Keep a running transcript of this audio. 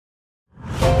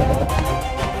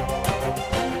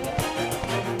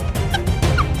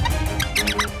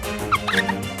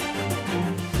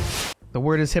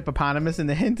word is hippopotamus and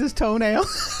the hint is toenail.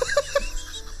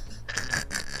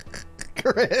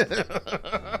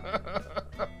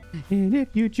 And if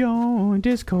you join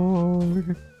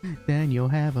Discord, then you'll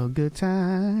have a good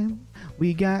time.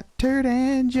 We got turd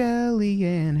and jelly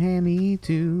and hammy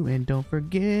too. And don't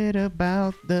forget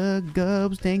about the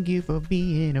gubs. Thank you for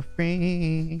being a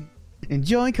friend. And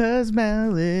join cause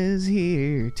Mel is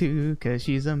here too, cause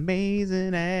she's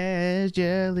amazing as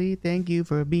jelly. Thank you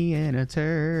for being a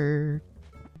turd.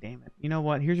 Damn it. You know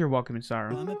what? Here's your welcome in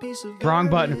sorrow. Wrong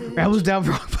button. That was down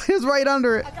wrong button. It's right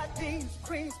under it. I got beans,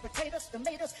 creams, potatoes,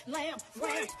 tomatoes, lamb,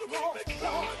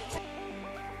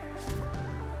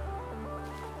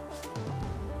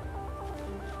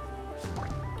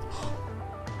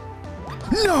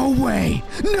 no way!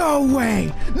 No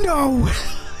way! No way!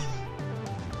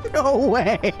 No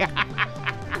way!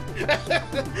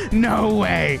 No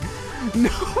way!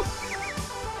 No!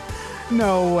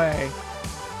 No way!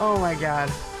 Oh my god!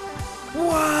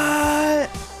 What?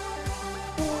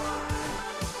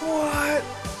 What?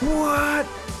 What?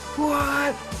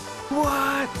 What?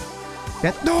 What?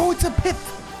 That no! It's a pit.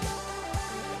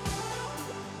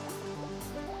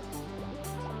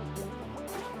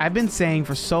 I've been saying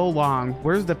for so long,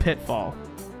 where's the pitfall?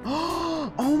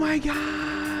 Oh my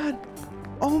god!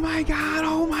 Oh my god!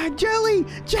 Oh my jelly!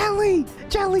 Jelly!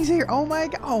 Jelly's here! Oh my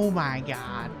god! Oh my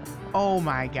god! Oh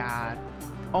my god!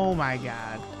 Oh my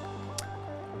god!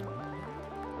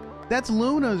 That's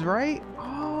Luna's, right?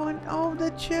 Oh, oh,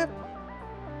 the chip.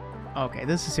 Okay,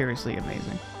 this is seriously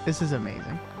amazing. This is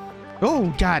amazing.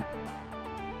 Oh god!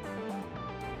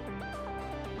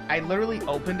 I literally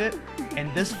opened it,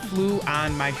 and this flew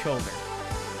on my shoulder.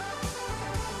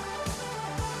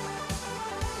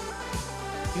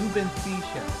 Cuban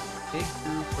seashell, dig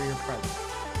through for your present.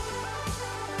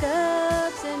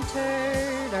 Dubs and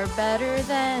turd are better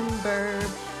than Burb,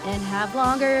 and have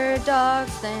longer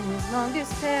dogs than his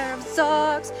longest pair of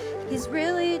socks. He's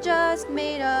really just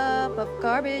made up of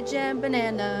garbage and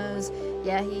bananas.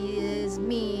 Yeah, he is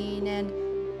mean, and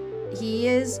he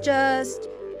is just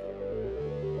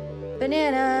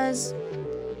bananas.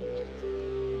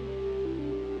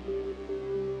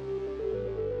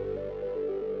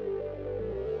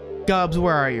 Gubs,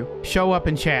 where are you? Show up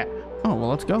and chat. Oh, well,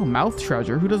 let's go. Mouth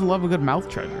treasure. Who doesn't love a good mouth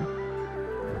treasure?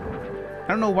 I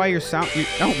don't know why you're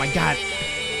oh my god.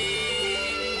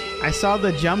 I saw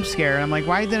the jump scare and I'm like,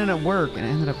 why didn't it work? And it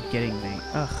ended up getting me.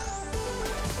 Ugh.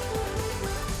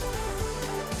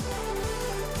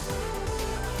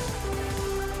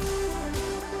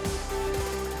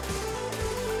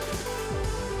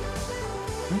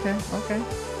 Okay, okay.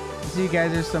 So you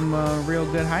guys are some real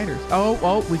good hiders. Oh,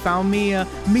 oh, we found Mia.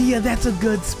 Mia, that's a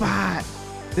good spot.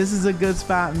 This is a good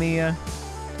spot, Mia.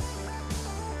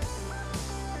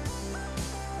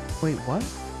 Wait, what?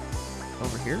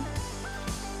 Over here?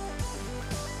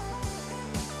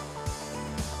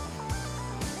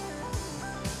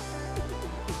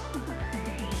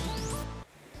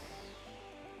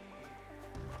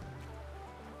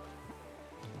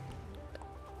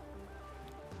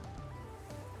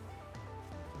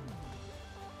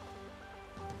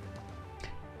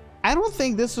 I don't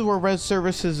think this is where Red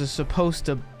Services is supposed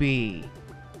to be.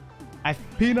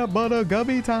 Peanut butter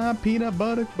gubby time, peanut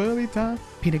butter gubby time.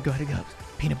 Peanut butter gubs,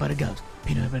 peanut butter gubs,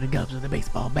 peanut butter gubs with a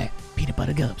baseball bat. Peanut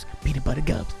butter gubs, peanut butter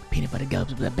gubs, peanut butter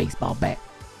gubs with a baseball bat.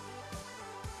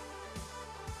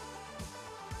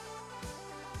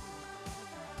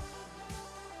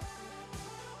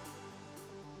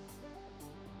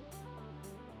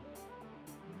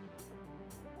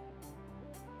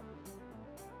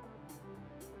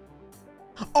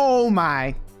 Oh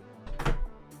my.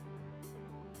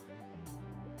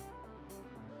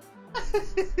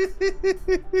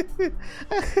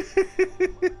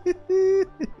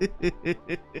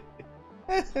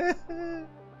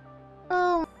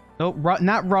 Oh. Nope,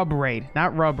 not rub raid.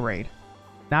 Not rub raid.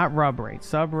 Not rub raid.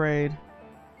 Sub raid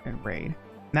and raid.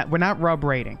 We're not rub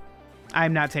raiding.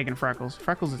 I'm not taking Freckles.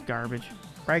 Freckles is garbage.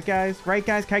 Right, guys? Right,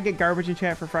 guys? Can I get garbage in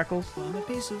chat for Freckles? I'm a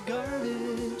piece of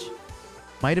garbage.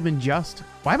 Might have been just.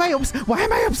 Why am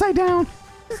I upside down?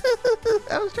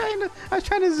 I was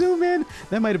trying to zoom in.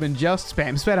 That might have been just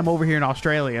spam. Spam, I'm over here in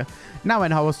Australia. Now I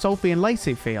know how Sophie and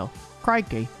Lacey feel.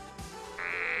 Crikey.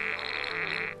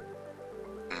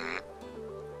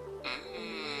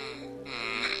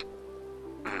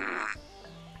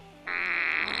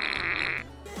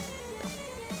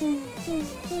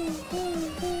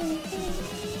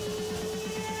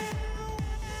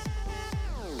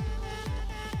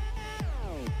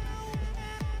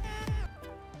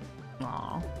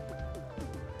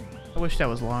 I wish that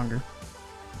was longer.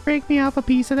 Break me off a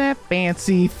piece of that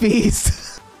fancy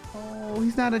feast. Oh,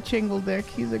 He's not a chingle dick.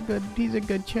 He's a good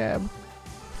chab.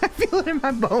 I feel it in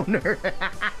my boner.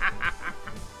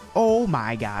 Oh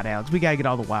my God, Alex. We gotta get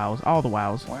all the wows. All the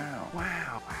wows. Wow.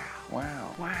 Wow.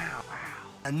 Wow. Wow. Wow.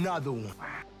 Another one.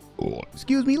 Wow.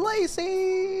 Excuse me, Lacey.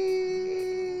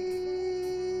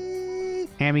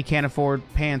 Hammy can't afford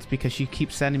pants because she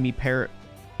keeps sending me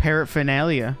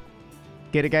paraphernalia.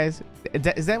 Get it, guys?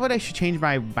 Is that what I should change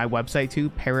my website to?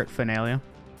 Paraphernalia.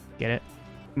 Get it?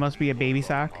 It must be a baby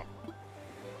sock.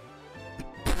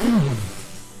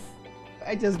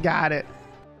 I just got it.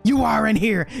 You are in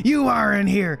here. You are in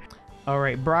here. All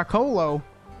right, Broccolo.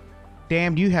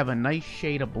 Damn, you have a nice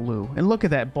shade of blue. And look at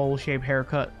that bowl-shaped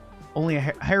haircut. Only a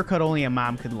haircut only a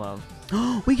mom could love.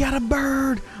 We got a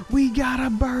bird. We got a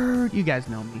bird. You guys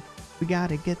know me. We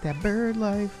gotta get that bird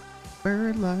life.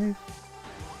 Bird life.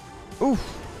 Oof.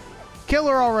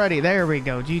 Killer already. There we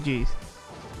go. GG's.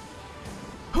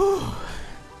 Oh.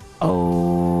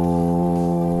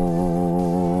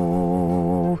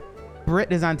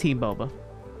 Brit is on Team Boba.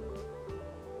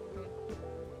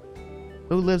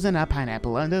 Who lives in a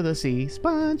pineapple under the sea?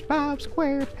 SpongeBob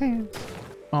SquarePants.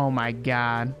 Oh my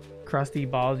God. Krusty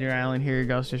Balls, your island. Here you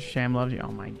go. Sister Sham loves you.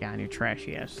 Oh my God, your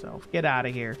trashy ass self. Get out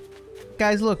of here.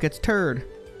 Guys, look, it's Turd.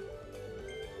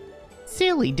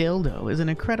 Silly Dildo is an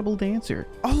incredible dancer.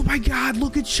 Oh my God,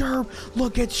 look at Sherp.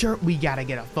 Look at Sherp. We gotta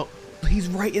get a photo. He's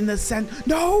right in the center.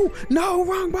 No, no,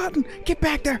 wrong button. Get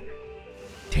back there.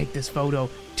 Take this photo.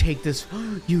 Take this.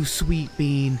 You sweet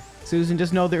bean. Susan,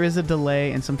 just know there is a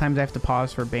delay and sometimes I have to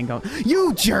pause for bingo.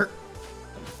 You jerk.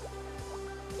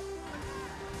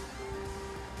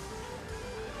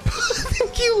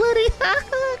 Thank you, Liddy.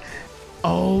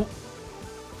 Oh.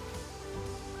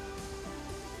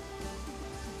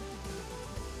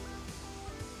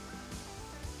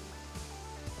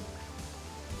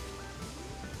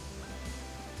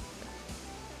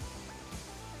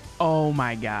 Oh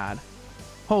my God.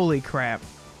 Holy crap.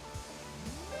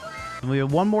 We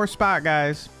have one more spot,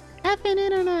 guys. Effing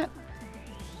internet.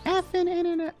 Effing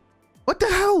internet. What the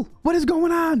hell? What is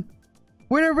going on?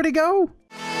 Where'd everybody go?